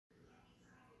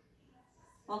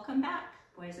Welcome back,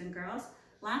 boys and girls.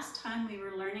 Last time we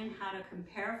were learning how to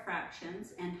compare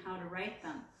fractions and how to write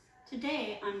them.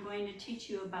 Today I'm going to teach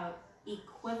you about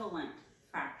equivalent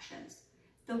fractions.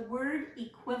 The word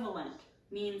equivalent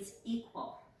means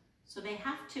equal, so they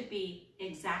have to be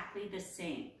exactly the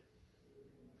same.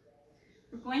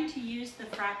 We're going to use the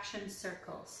fraction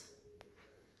circles,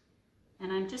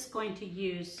 and I'm just going to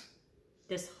use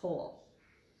this whole.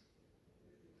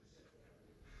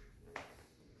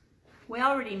 We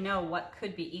already know what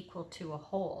could be equal to a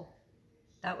whole.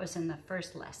 That was in the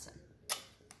first lesson.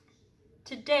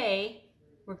 Today,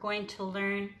 we're going to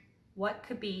learn what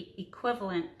could be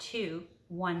equivalent to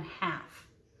 1/2.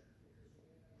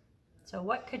 So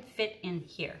what could fit in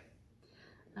here?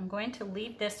 I'm going to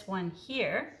leave this one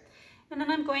here, and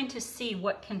then I'm going to see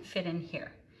what can fit in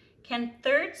here. Can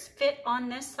thirds fit on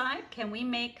this side? Can we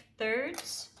make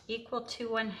thirds equal to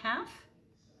 1/2?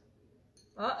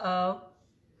 Uh-oh.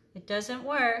 It doesn't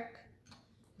work.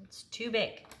 It's too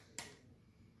big.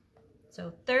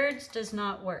 So thirds does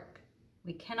not work.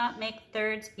 We cannot make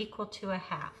thirds equal to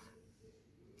 1/2.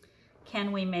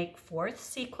 Can we make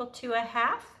fourths equal to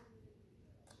 1/2?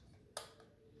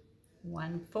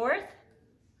 1/4.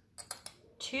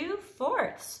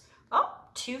 2/4. Oh,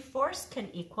 2/4 can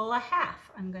equal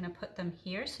 1/2. I'm going to put them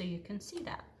here so you can see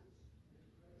that.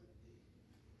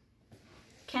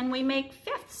 Can we make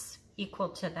fifths equal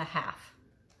to the 1/2?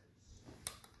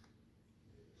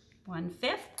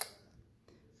 1/5,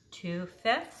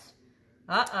 2/5.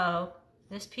 Uh-oh,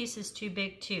 this piece is too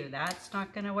big too. That's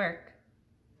not going to work.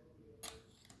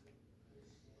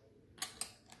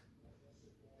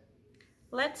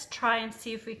 Let's try and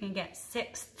see if we can get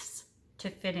sixths to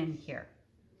fit in here.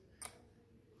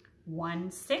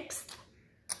 1/6,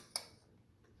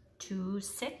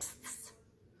 2/6,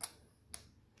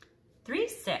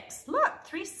 3/6. Look,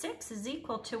 3/6 is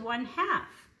equal to 1/2.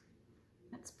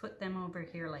 Let's put them over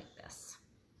here like this.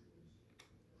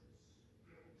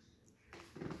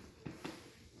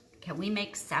 Can we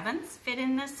make sevenths fit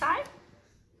in this side?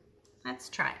 Let's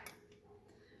try.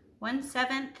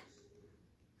 1/7,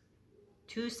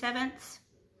 2/7,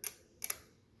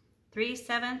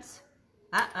 3/7.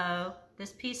 Uh-oh,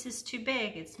 this piece is too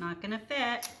big. It's not going to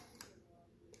fit.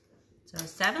 So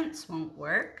sevenths won't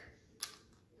work.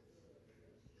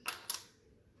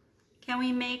 Can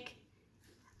we make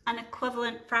an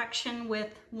equivalent fraction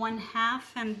with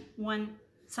 1/2 and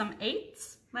some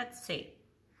eighths? Let's see.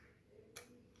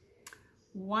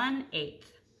 1/8,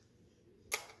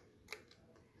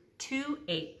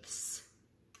 2/8,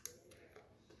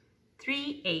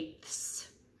 3/8,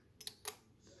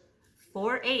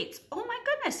 4/8. Oh my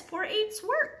goodness, 4/8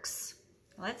 works.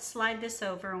 Let's slide this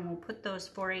over and we'll put those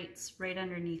 4/8 right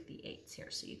underneath the 8s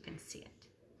here so you can see it.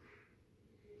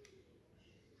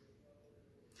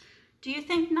 Do you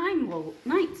think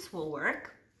ninths will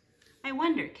work? I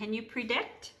wonder, can you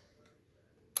predict?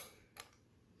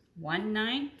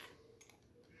 1/9,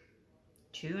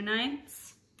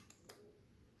 2/9,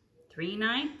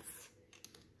 3/9,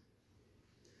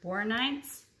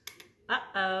 4/9.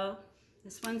 Uh-oh,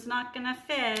 this one's not gonna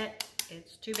fit.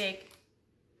 It's too big.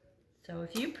 So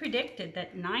if you predicted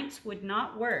that ninths would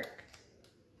not work,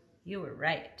 you were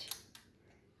right.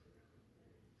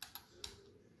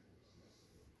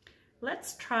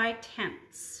 Let's try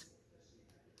tenths.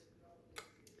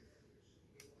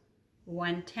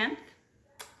 1/10,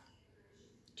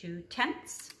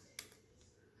 2/10,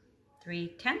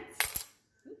 3/10.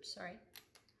 Oops, sorry.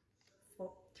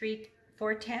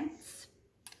 4/10,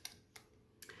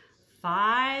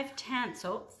 5/10.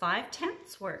 Oh,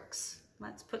 5/10 works.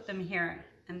 Let's put them here,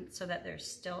 and so that they're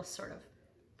still sort of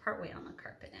partway on the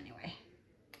carpet anyway,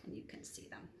 and you can see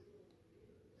them.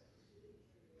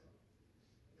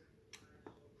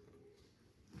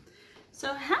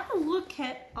 So have a look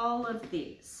at all of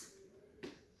these.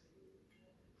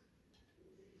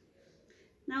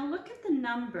 Now look at the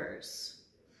numbers.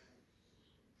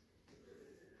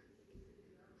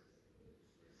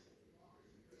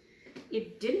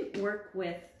 It didn't work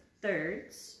with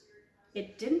thirds.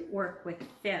 It didn't work with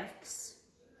fifths.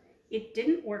 It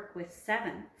didn't work with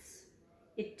sevenths.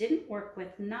 It didn't work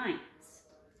with ninths.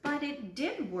 But it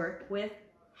did work with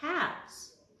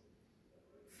halves,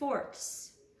 fourths,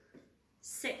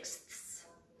 sixths,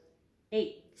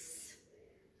 eighths,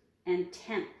 and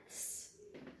tenths.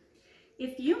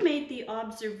 If you made the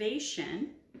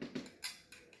observation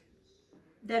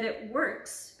that it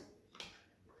works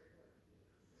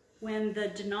when the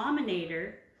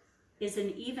denominator is an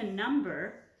even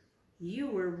number, you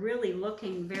were really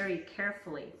looking very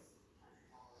carefully